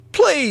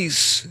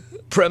please,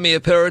 Premier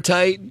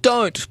Perrottet,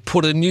 don't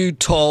put a new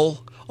toll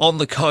on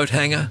the coat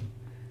hanger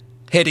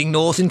heading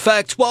north. In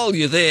fact, while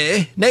you're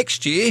there,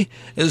 next year,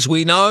 as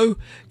we know,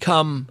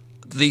 come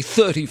the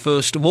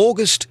 31st of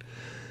August,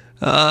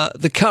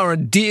 the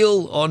current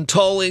deal on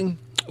tolling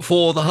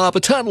for the Harbour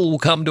Tunnel will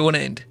come to an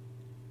end.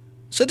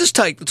 So just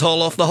take the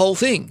toll off the whole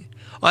thing.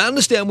 I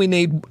understand we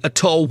need a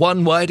toll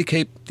one way to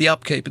keep the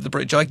upkeep of the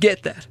bridge. I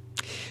get that.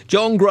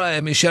 John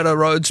Graham is Shadow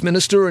Roads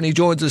Minister and he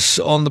joins us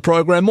on the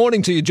program.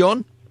 Morning to you,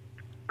 John.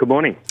 Good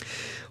morning.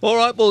 All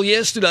right, well,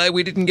 yesterday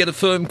we didn't get a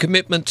firm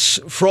commitment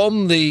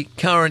from the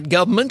current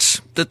government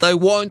that they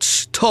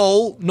won't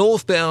toll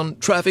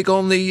northbound traffic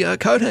on the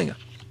coat hanger.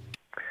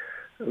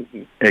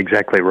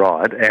 Exactly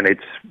right, and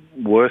it's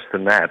worse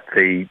than that.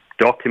 The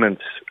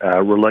documents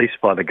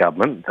released by the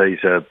government, these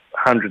are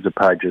hundreds of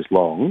pages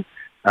long,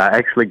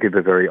 actually give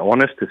a very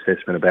honest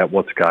assessment about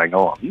what's going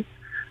on.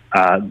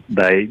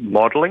 The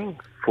modelling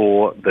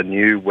for the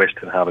new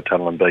Western Harbour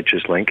Tunnel and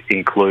Beaches Link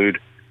include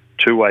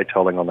two-way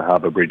tolling on the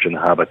Harbour Bridge and the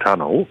Harbour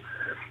Tunnel.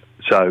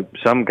 So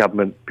some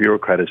government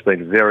bureaucrat has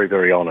been very,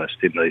 very honest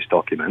in these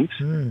documents.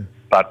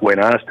 But when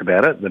asked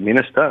about it, the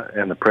Minister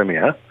and the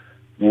Premier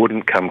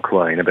wouldn't come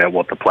clean about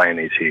what the plan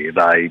is here.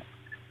 They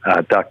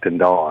ducked and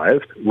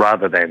dived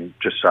rather than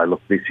just say,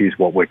 look, this is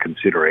what we're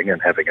considering and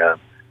having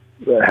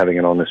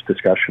an honest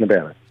discussion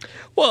about it.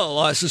 Well,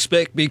 I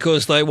suspect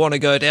because they want to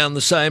go down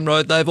the same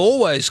road they've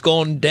always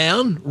gone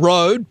down,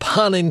 road,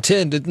 pun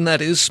intended, and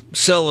that is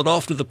sell it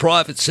off to the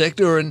private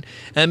sector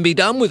and be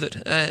done with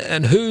it.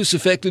 And who's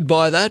affected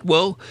by that?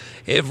 Well,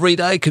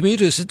 everyday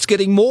commuters. It's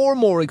getting more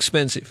and more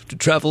expensive to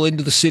travel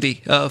into the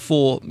city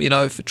for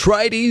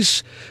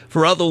tradies,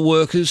 for other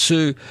workers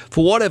who,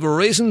 for whatever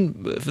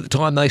reason, for the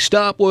time they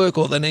start work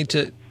or they need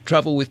to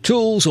travel with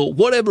tools or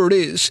whatever it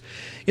is,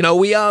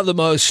 we are the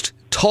most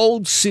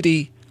tolled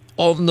city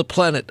on the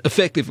planet,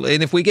 effectively.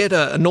 And if we get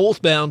a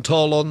northbound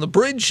toll on the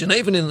bridge and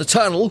even in the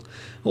tunnel,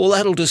 well,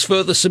 that'll just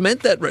further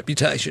cement that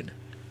reputation.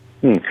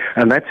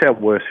 And that's our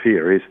worst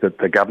fear, is that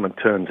the government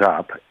turns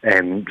up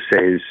and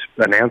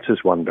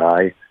announces one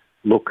day,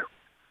 look,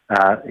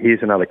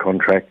 here's another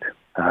contract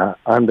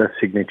under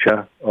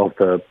signature of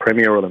the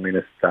Premier or the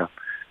Minister,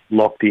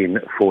 locked in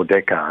for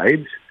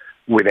decades,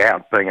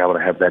 without being able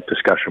to have that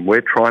discussion.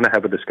 We're trying to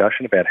have a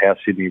discussion about how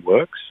Sydney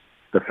works,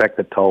 the fact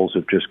that tolls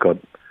have just got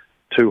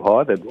too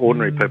high, that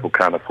ordinary people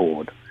can't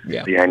afford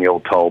the annual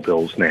toll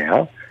bills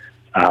now,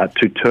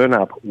 to turn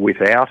up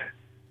without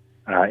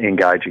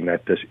engaging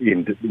that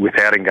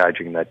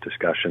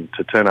discussion,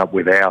 to turn up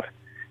without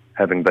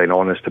having been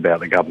honest about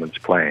the government's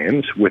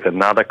plans with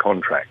another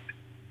contract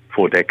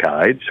for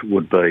decades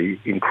would be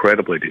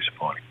incredibly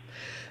disappointing.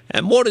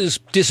 And what is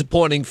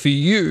disappointing for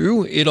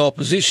you in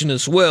opposition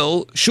as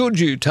well, should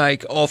you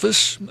take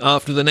office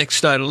after the next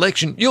state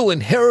election, you'll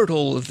inherit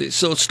all of this.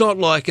 So it's not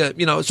like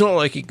it's not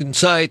like you can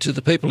say to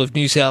the people of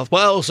New South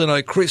Wales. I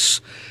know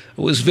Chris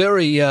was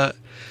very,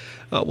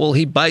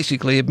 he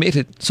basically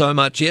admitted so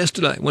much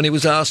yesterday when he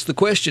was asked the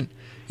question.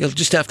 You'll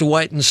just have to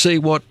wait and see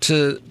what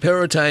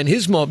Perrottet and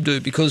his mob do,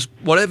 because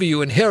whatever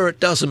you inherit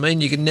doesn't mean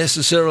you can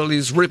necessarily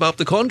just rip up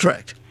the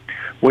contract.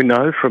 We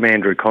know from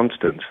Andrew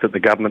Constance that the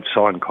government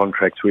signed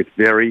contracts with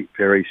very,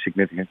 very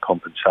significant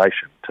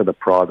compensation to the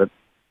private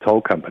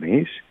toll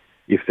companies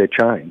if they're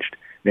changed.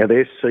 Now,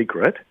 they're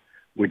secret.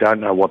 We don't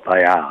know what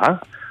they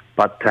are,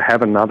 but to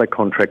have another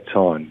contract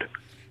signed,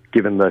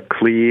 given the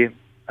clear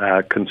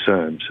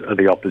concerns of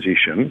the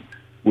opposition,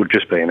 would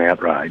just be an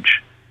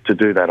outrage. To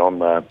do that on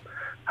the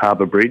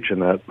Harbour Bridge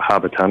and the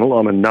Harbour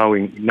Tunnel,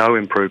 no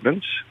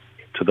improvements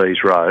to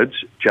these roads,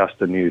 just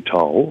a new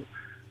toll.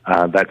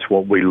 That's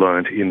what we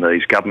learnt in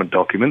these government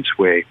documents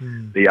where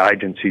the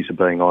agencies are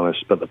being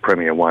honest but the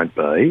Premier won't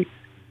be.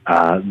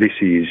 This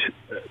is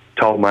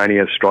toll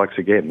mania strikes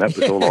again. That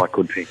was all I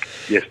could think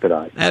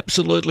yesterday.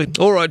 Absolutely.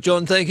 All right,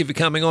 John, thank you for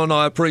coming on.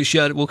 I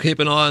appreciate it. We'll keep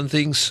an eye on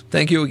things.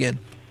 Thank you again.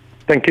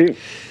 Thank you.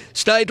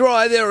 Stay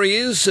dry. There he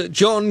is,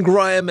 John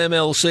Graham,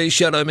 MLC,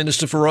 Shadow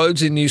Minister for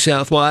Roads in New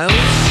South Wales.